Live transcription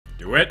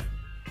Do it!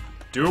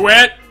 Do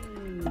it!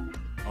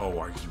 Oh,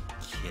 are you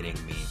kidding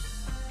me?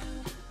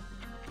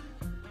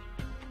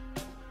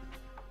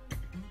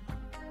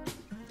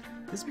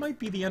 This might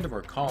be the end of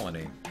our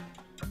colony.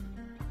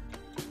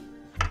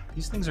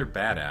 These things are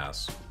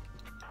badass.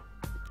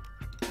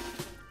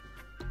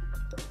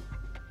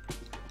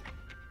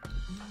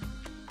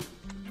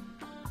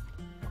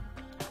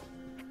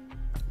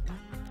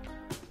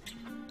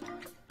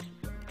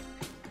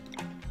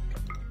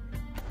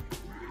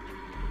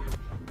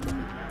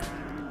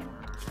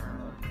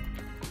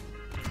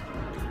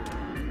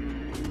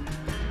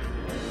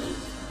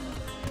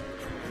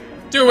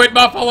 Do it,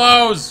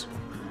 Buffaloes!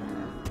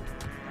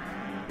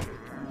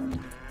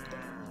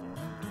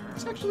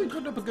 It's actually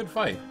putting up a good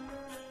fight.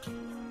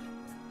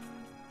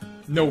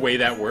 No way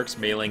that works,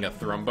 meleeing a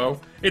Thrumbo.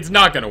 It's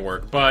not gonna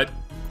work, but...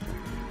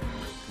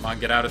 Come on,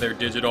 get out of there,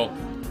 Digital.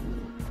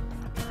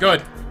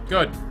 Good,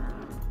 good.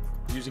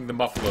 Using the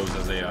Buffaloes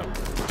as a...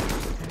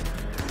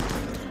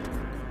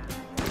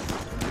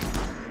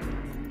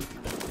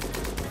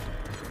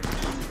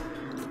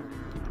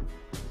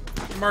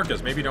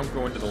 Marcus, maybe don't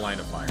go into the line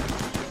of fire.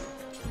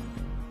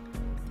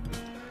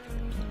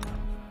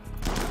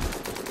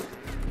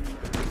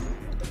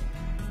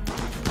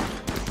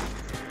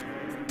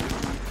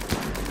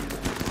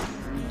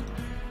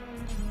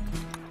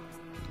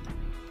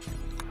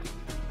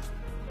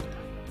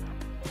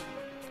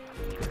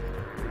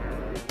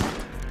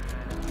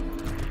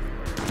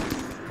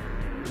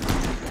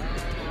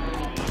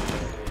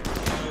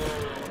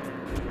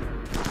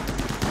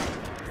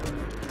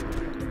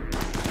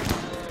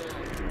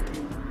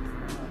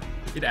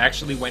 It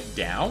actually went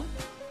down?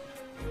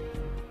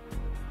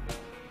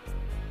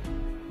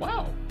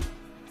 Wow.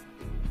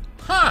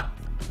 Huh!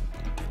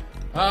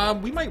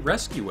 We might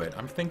rescue it.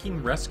 I'm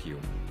thinking rescue.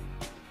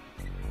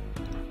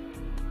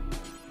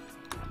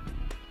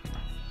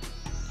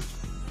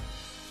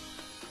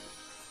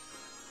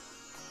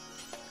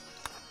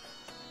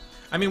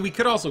 I mean, we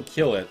could also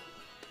kill it.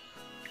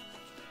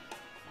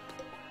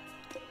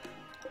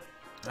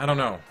 I don't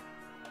know.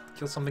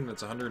 Kill something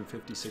that's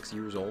 156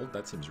 years old?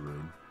 That seems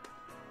rude.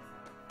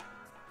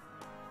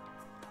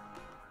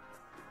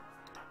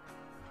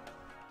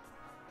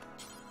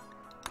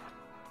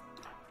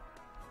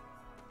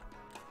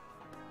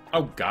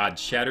 Oh god,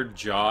 shattered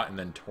jaw and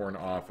then torn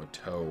off a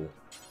toe.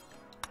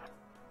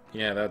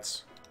 Yeah,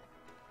 that's...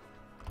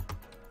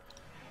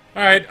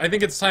 Alright, I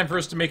think it's time for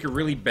us to make a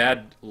really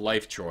bad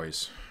life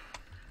choice.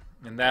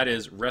 And that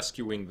is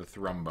rescuing the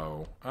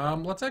Thrumbo.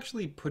 Let's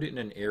actually put it in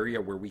an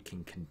area where we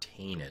can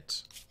contain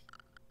it.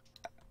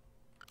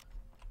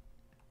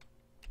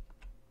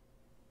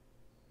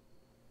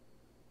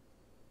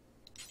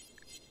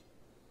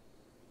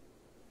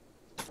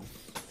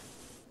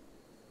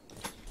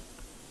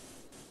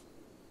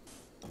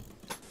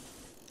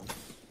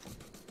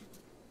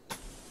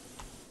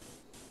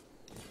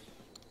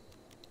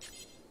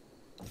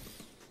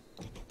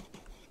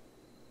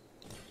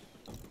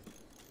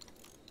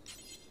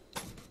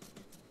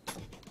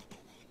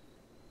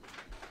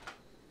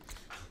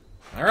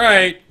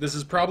 Alright, this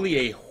is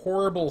probably a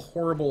horrible,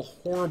 horrible,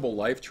 horrible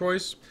life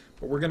choice,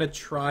 but we're gonna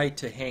try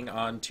to hang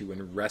on to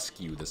and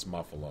rescue this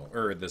Muffalo,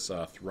 or this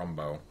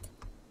Thrumbo.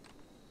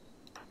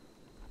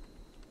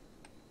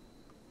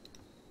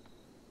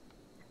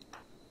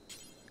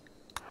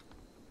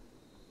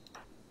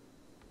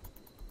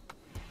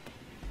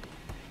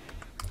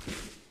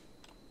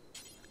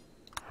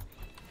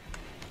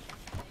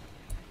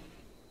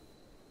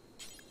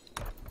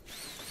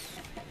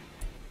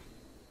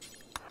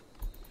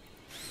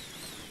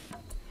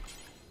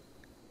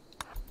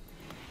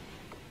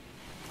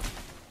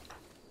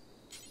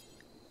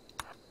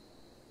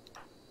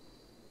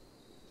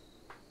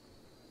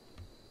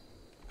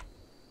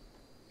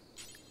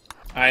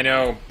 I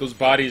know, those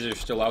bodies are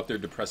still out there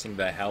depressing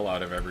the hell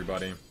out of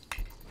everybody.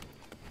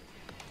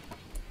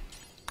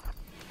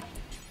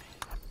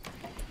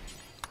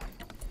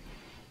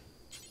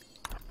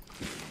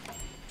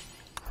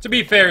 To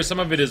be fair, some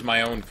of it is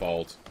my own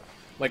fault.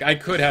 Like, I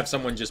could have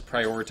someone just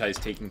prioritize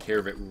taking care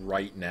of it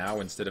right now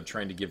instead of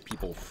trying to give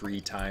people free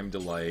time to,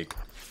 like,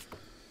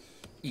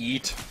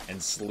 eat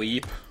and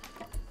sleep.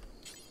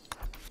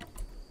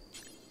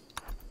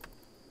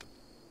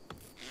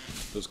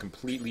 Those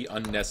completely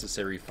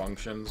unnecessary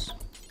functions.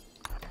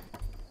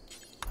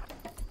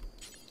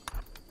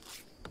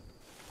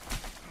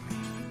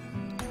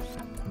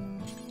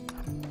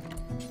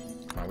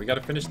 Come on, we gotta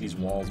finish these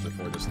walls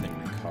before this thing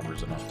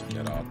recovers enough to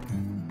get up.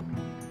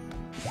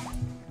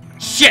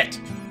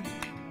 Shit!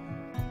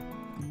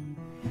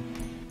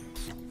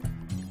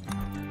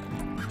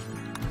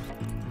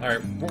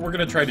 Alright, what we're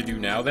gonna try to do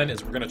now, then,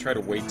 is we're gonna try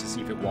to wait to see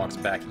if it walks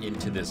back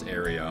into this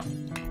area.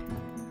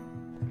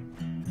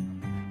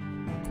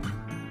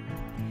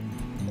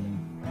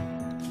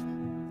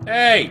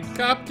 Hey,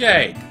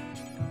 Cupcake!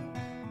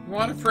 You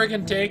wanna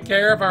friggin' take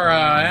care of our,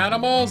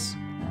 animals?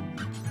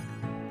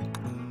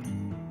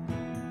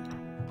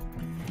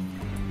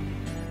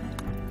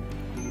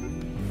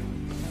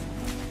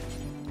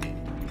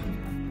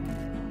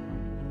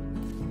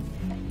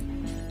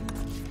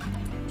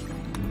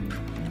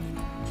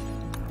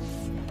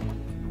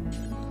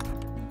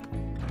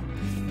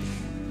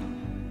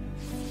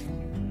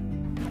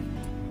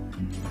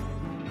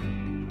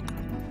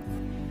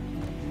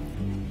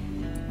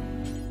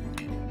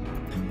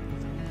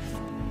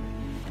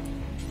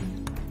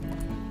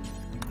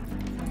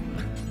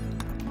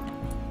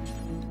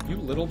 You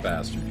little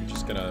bastard. You're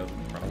just gonna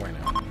run away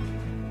now.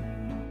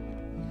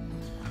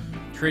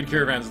 Trade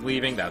caravan's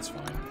leaving. That's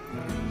fine.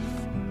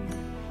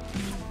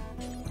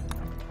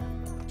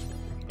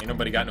 Ain't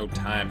nobody got no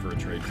time for a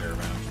trade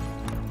caravan.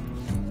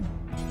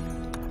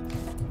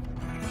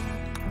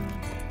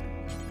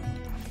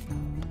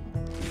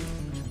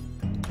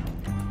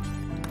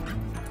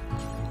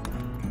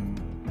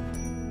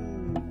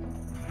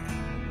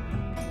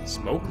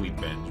 Smoke leaf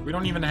binge. We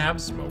don't even have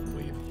smoke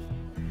leaf.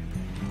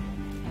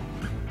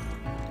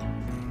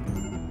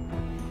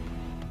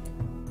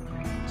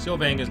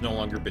 Sylvain is no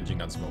longer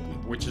binging on smoke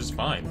leaf, which is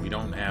fine. We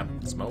don't have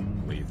smoke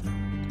leaf.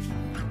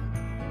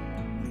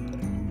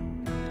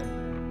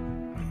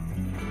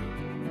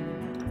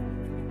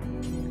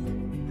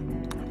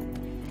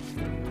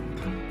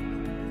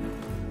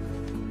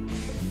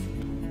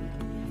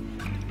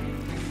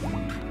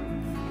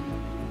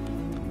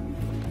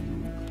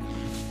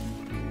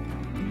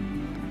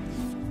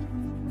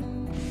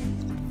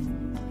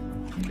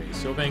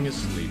 Sylvain is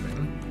sleeping.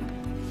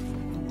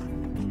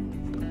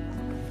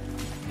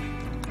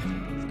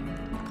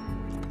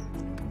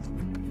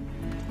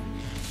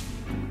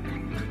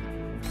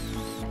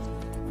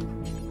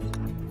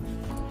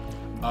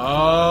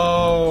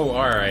 Oh,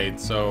 alright,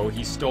 so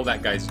he stole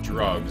that guy's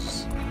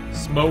drugs,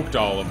 smoked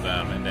all of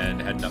them, and then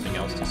had nothing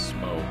else to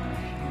smoke.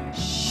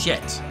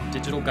 Shit!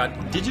 Digital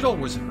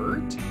was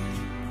hurt?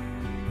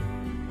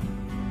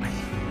 I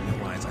didn't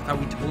realize. I thought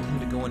we told him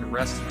to go and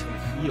rest until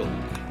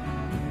healed.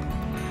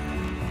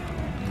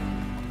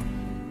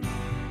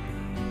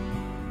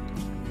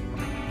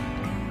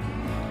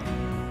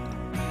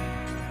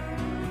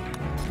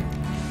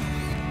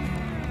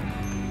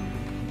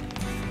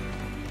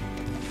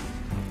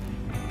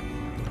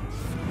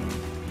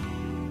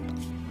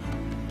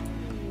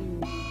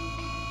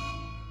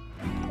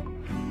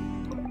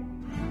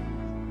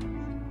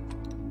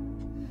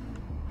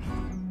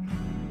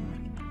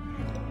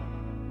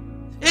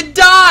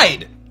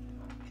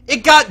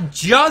 It got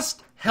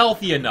just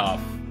healthy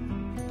enough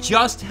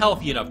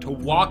to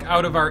walk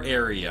out of our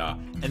area,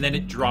 and then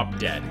it dropped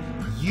dead.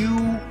 You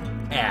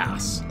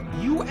ass.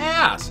 You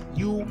ass.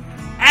 You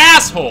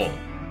asshole!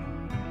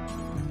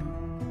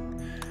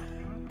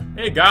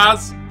 Hey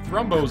guys,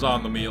 Thrumbo's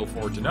on the meal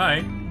for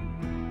tonight.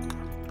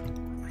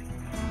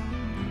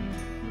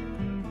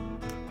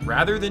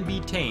 Rather than be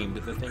tamed,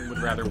 the thing would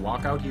rather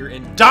walk out here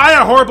and die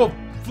a horrible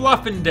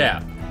fluffin'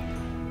 death.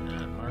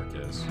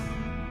 Marcus?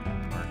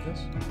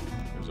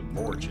 There's a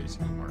boar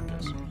chasing you,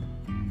 Marcus.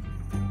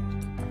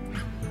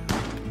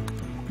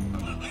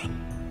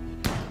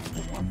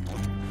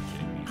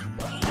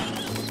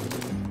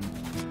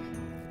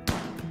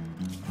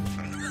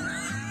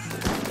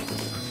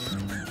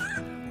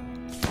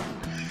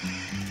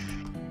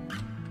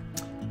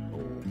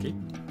 Okay.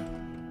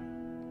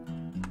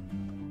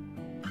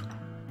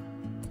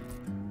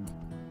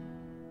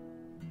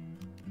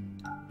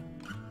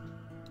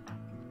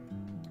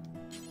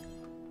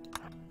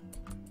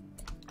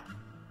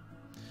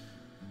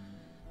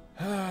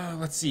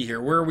 Let's see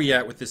here. Where are we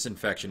at with this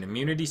infection?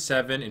 Immunity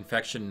 7,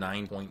 infection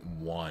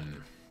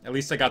 9.1. At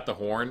least I got the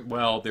horn.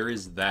 Well, there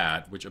is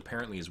that, which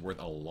apparently is worth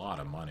a lot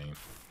of money.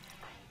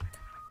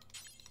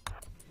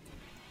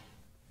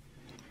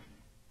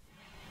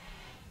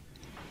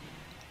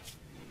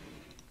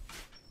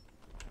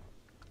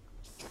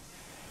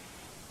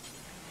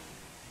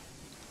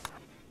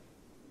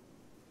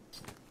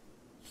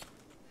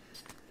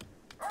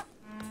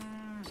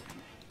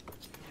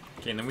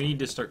 Okay, and then we need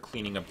to start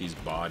cleaning up these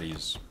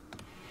bodies.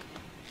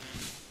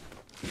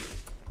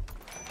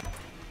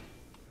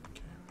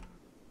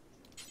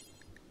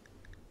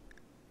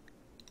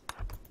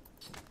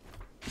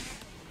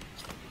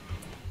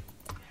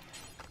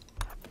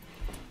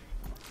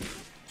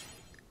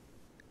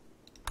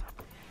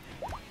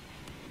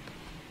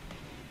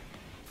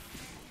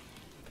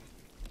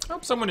 I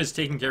hope someone is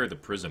taking care of the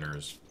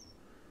prisoners.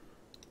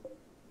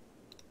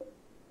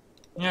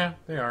 Yeah,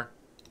 they are.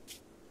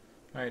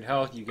 Alright,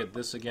 health, you get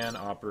this again.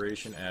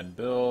 Operation, add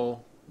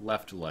bill,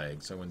 left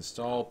leg. So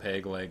install,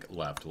 peg leg,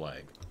 left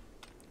leg.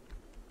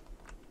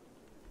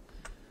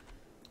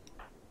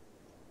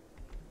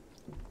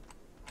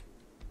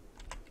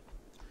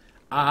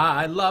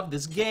 I love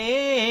this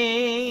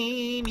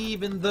game,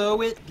 even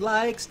though it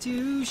likes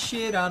to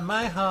shit on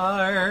my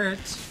heart.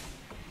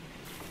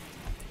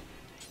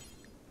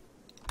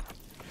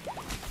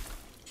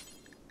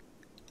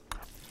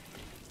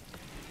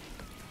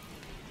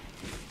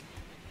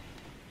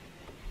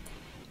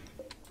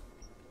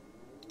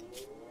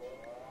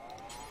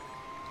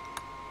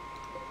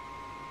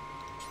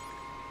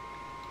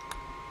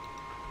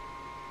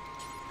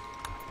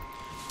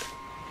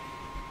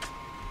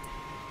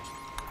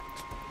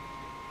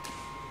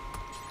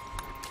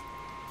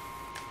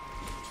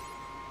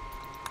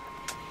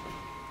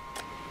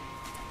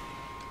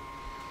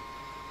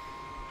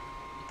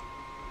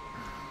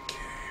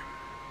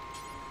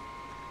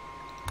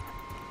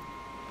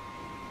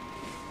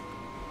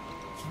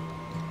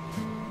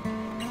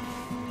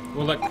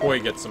 We'll let Koi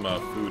get some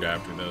food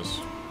after this.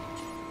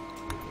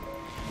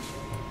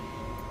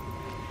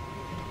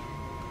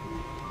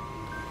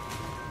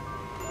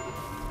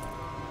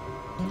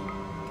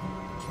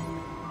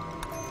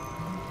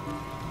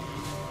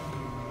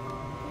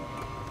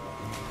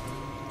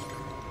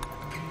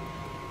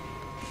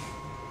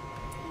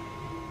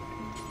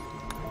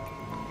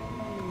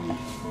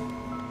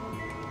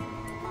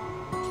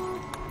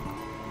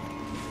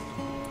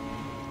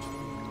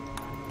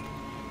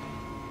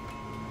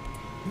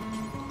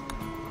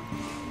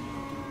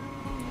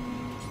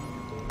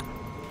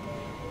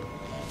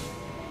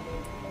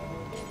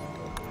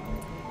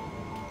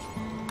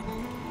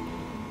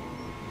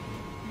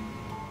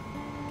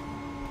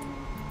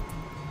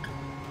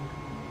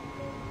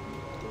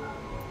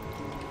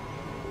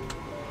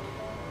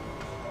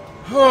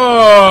 Oh,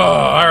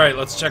 alright,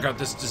 let's check out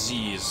this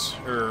disease.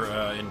 Or,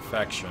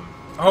 infection.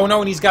 Oh no,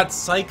 and he's got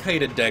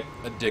psychite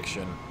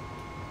addiction.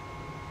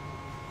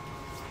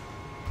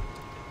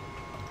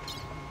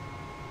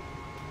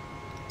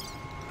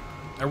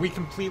 Are we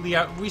completely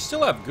out? We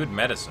still have good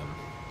medicine.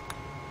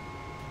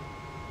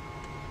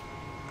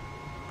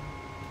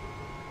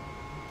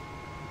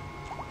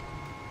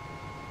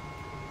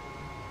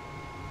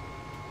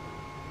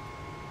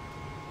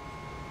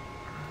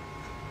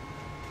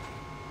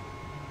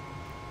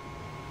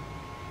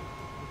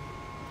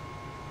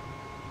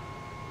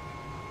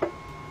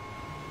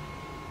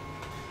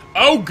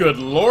 Oh, good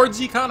lord,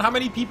 Zekon, how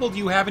many people do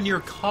you have in your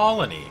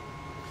colony?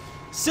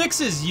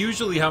 6 is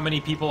usually how many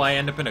people I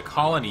end up in a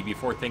colony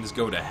before things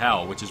go to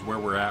hell, which is where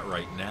we're at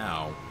right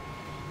now.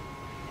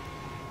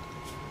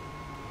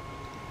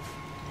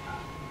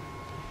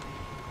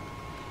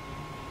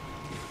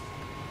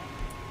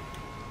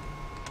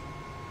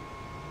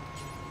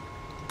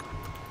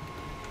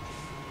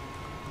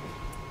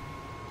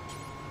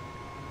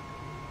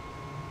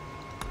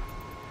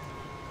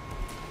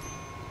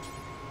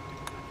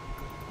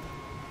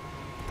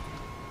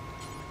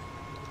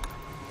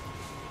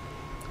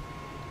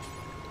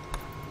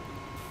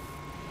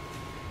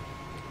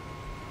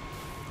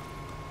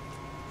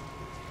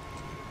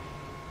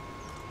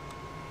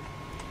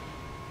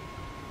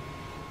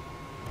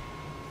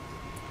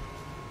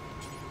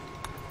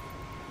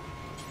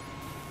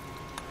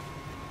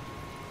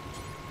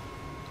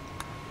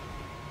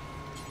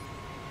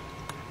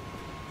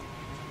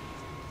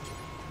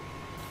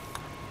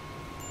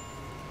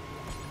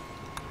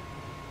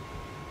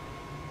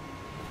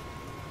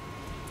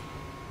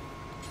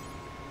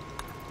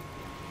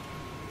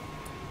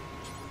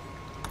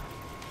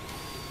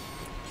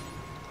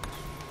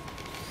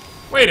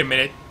 Wait a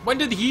minute, when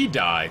did he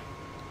die?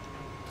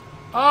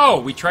 Oh,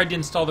 we tried to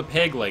install the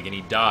peg leg and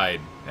he died.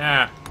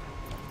 Ah,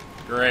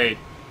 great.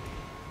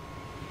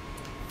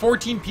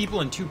 14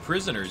 people and 2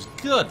 prisoners,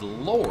 good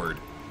lord.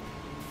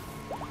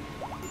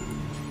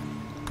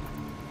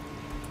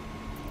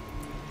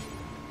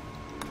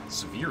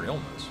 Severe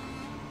illness.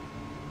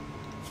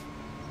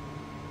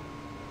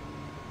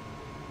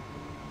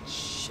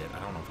 Shit, I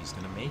don't know if he's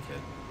gonna make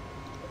it.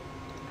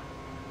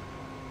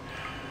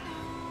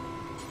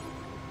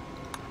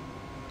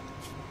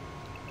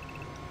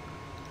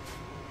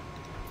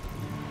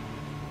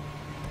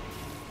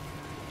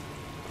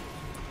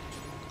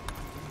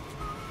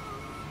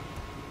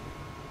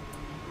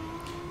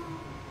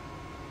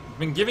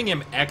 Been giving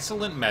him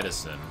excellent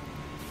medicine.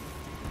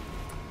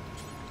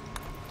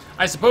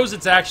 I suppose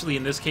it's actually,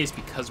 in this case,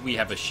 because we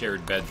have a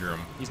shared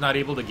bedroom. He's not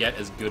able to get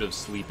as good of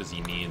sleep as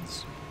he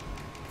needs.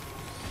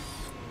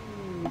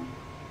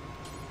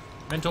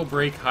 Mental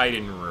break, hide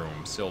in room.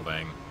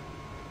 Sylvain.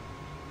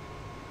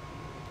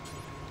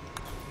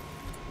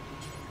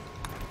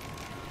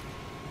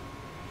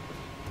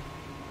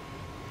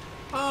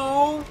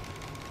 Oh.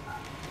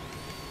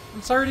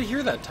 I'm sorry to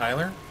hear that,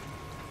 Tyler.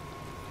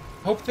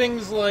 Hope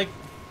things, like,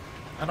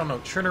 I don't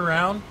know, turn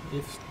around,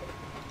 if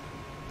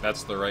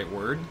that's the right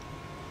word.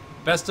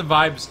 Best of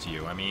vibes to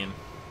you, I mean.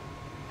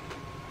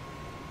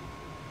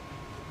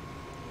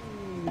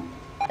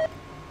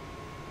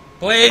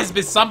 Please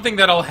be something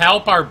that'll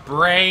help our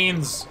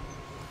brains.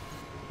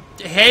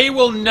 Hay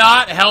will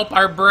not help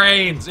our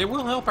brains. It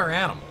will help our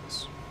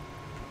animals.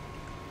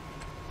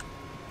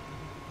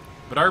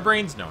 But our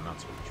brains, no,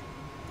 not so much.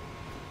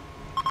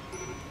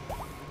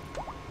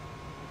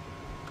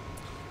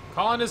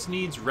 Colonist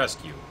needs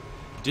rescue.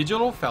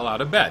 Digital fell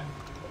out of bed.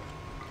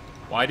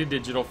 Why did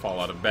Digital fall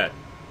out of bed?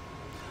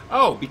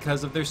 Oh,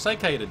 because of their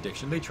psychite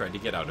addiction, they tried to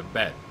get out of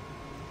bed.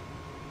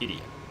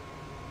 Idiot.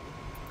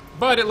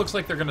 But it looks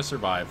like they're going to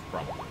survive,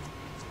 probably.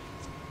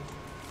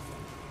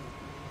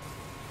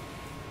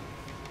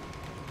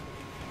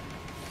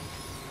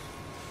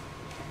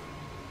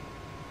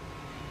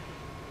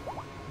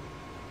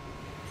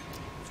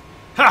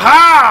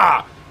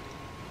 Ha-ha!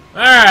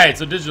 Alright,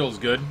 so Digital's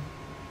good.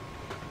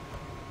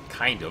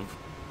 Kind of.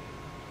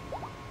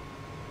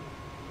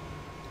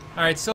 Alright, so